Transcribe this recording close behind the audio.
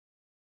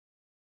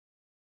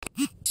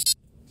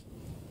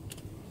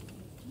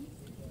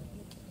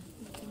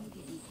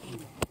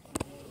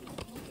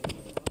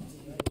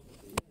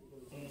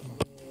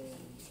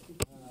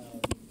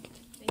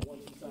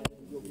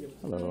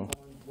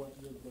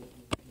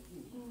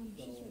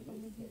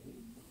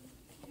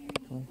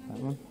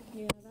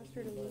asked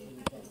her to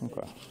leave.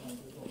 Okay.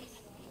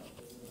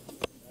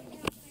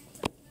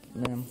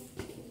 Ma'am,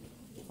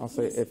 I'll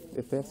say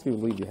if they ask you to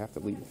leave, you have to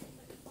leave.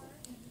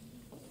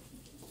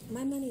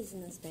 My money's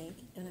in this bank,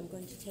 and I'm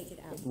going to take it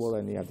out. Well,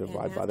 then you have to And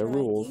abide by the after I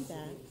rules, do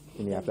that,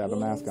 and you have to have a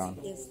mask on.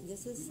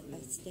 This is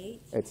a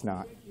state. It's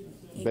not.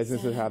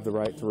 Businesses have the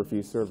right to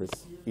refuse service,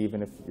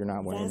 even if you're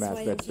not wearing a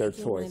mask. That's their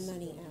choice. My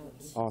money out.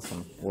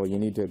 Awesome. Well, you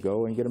need to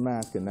go and get a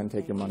mask and then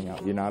take your money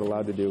out. You're not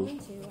allowed to do.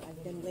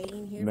 I've been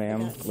waiting here. Ma'am,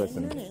 for about 10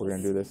 listen, minutes. we're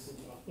going to do this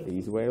the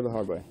easy way or the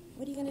hard way.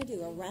 What are you going to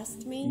do?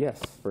 Arrest me?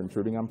 Yes, for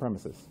intruding on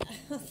premises.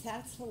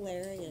 That's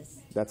hilarious.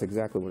 That's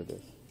exactly what it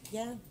is.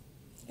 Yeah.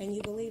 And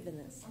you believe in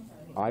this?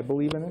 I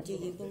believe in it. Do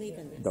you believe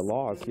in this? The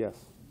laws, yes.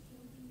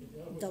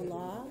 The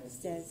law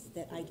says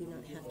that I do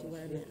not have to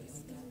wear a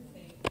mask.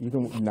 You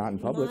can not in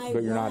public,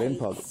 but you're not in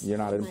public. You're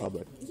not in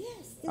public. Yes.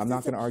 I'm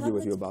not going to argue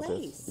with you about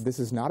this. This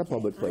is not a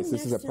public place.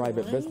 This is a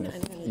private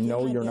business.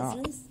 No, you're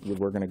not.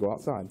 We're going to go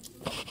outside.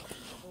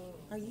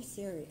 Are you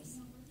serious?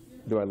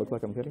 Do I look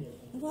like I'm kidding?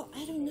 Well,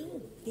 I don't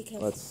know,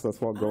 because let's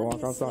go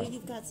walk outside.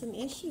 You've got some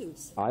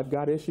issues. I've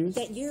got issues.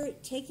 That you're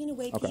taking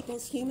away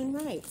people's human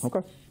rights.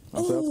 Okay.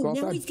 Let's go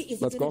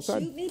outside. Let's go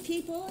outside. Shoot me,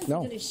 people? Is he No.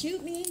 going to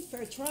shoot me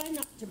for trying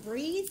not to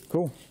breathe?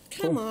 Cool.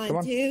 Come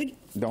on, dude.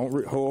 Don't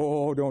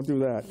do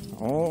that.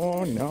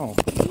 Oh no.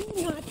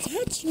 Do not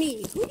touch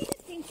me. Who do you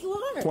think you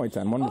are? Point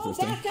 10. One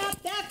resisting.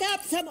 Back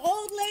up. Some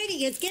old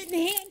lady is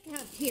getting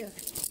handcuffed here.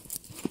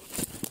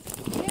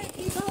 Here,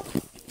 people.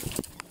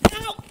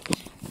 Ow.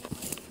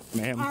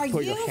 Ma'am,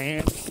 put your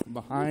hands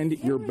behind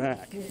your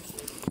back.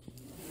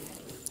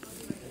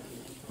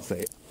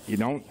 Say, you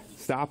don't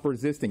stop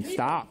resisting.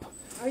 Stop.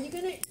 Is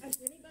anybody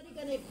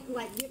gonna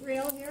like get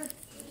real here?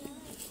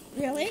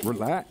 Really?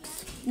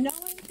 Relax. No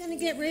one's gonna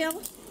get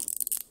real?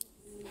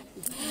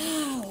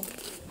 Wow.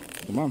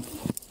 Come on.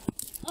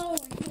 Oh,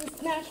 you're gonna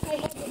smash my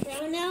head to the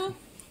ground now?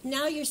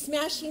 Now you're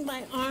smashing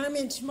my arm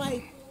into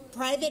my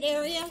private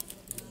area?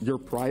 Your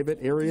private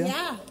area?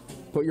 Yeah.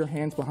 Put your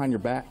hands behind your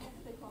back.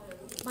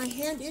 My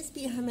hand is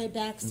behind my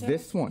back, sir.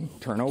 This one.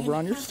 Turn over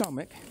on your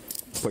stomach.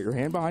 Put your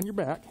hand behind your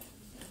back.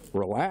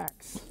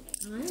 Relax.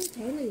 I'm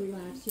totally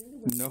relaxed.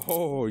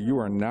 No, you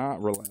are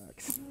not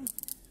relaxed.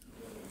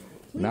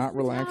 Not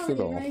relaxed at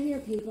all. Right here,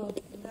 people.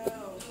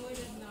 No,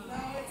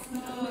 it's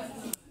not.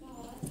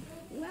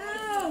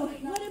 Wow,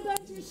 what a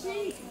bunch of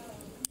sheep.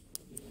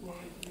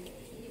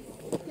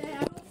 Okay, I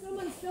hope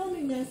someone's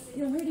filming this.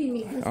 You're hurting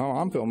me. Oh,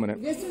 I'm filming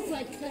it. This is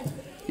like cutting.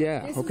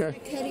 Yeah, okay.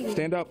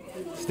 Stand up.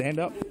 Stand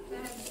up.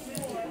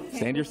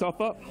 Stand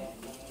yourself up.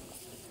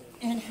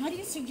 And how do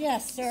you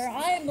suggest, sir?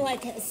 I am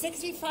like a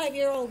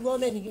 65-year-old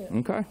woman here.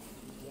 Okay.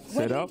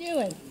 Sit up. What are you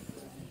doing?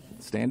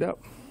 Stand up.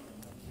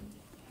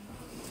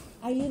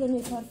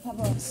 Ayúdame, por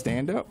favor.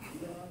 Stand up.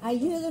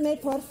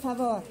 Ayúdame, por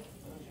favor. Are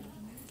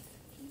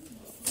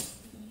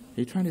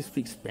you trying to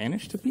speak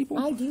Spanish to people?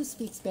 I do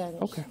speak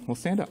Spanish. Okay, well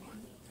stand up.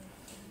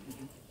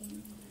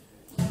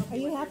 Are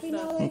you happy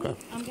now, lady?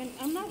 Okay.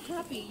 I'm not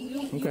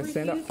happy. Okay,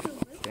 stand up.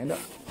 Stand up.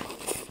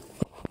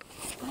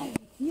 I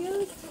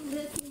refuse to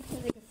listen to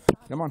the...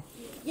 Come on.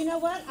 You know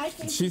what? I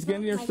think she's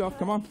getting herself.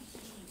 Come on.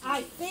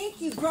 I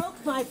think you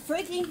broke my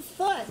freaking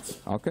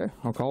foot. Okay,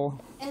 I'll call.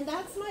 And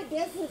that's my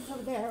business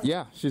over there.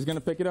 Yeah, she's gonna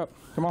pick it up.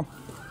 Come on,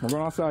 we're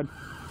going outside.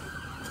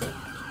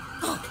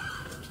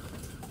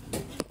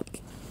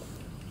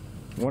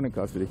 One in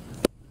custody.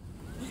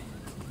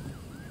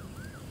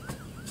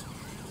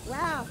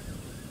 Wow.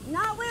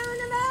 Not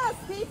wearing a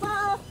mask,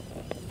 people.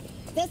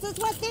 This is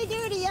what they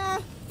do to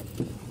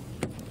you.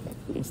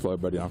 Let's slow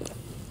everybody down.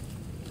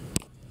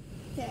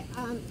 Okay,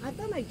 I've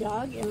got my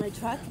dog in my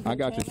truck. I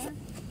got you.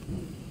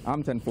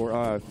 I'm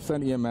 10-4.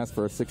 Send EMS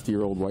for a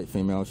 60-year-old white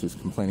female. She's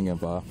complaining of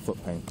foot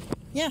pain.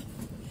 Yeah.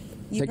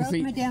 You broke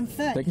my damn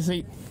foot. Take a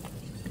seat.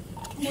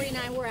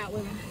 49, we're out,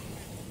 women.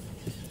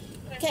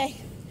 Okay.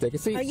 Take a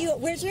seat.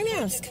 Where's your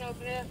mask?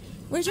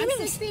 Where's your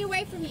mask? 6 feet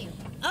away from you.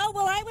 Oh,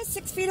 well, I was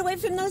 6 feet away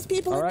from those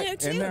people in there,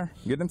 too. In there.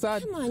 Get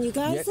inside. Come on, you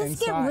guys. Let's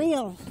get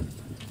real.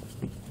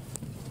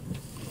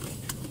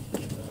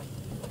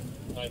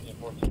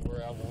 1914,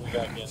 we're out when we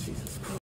got in.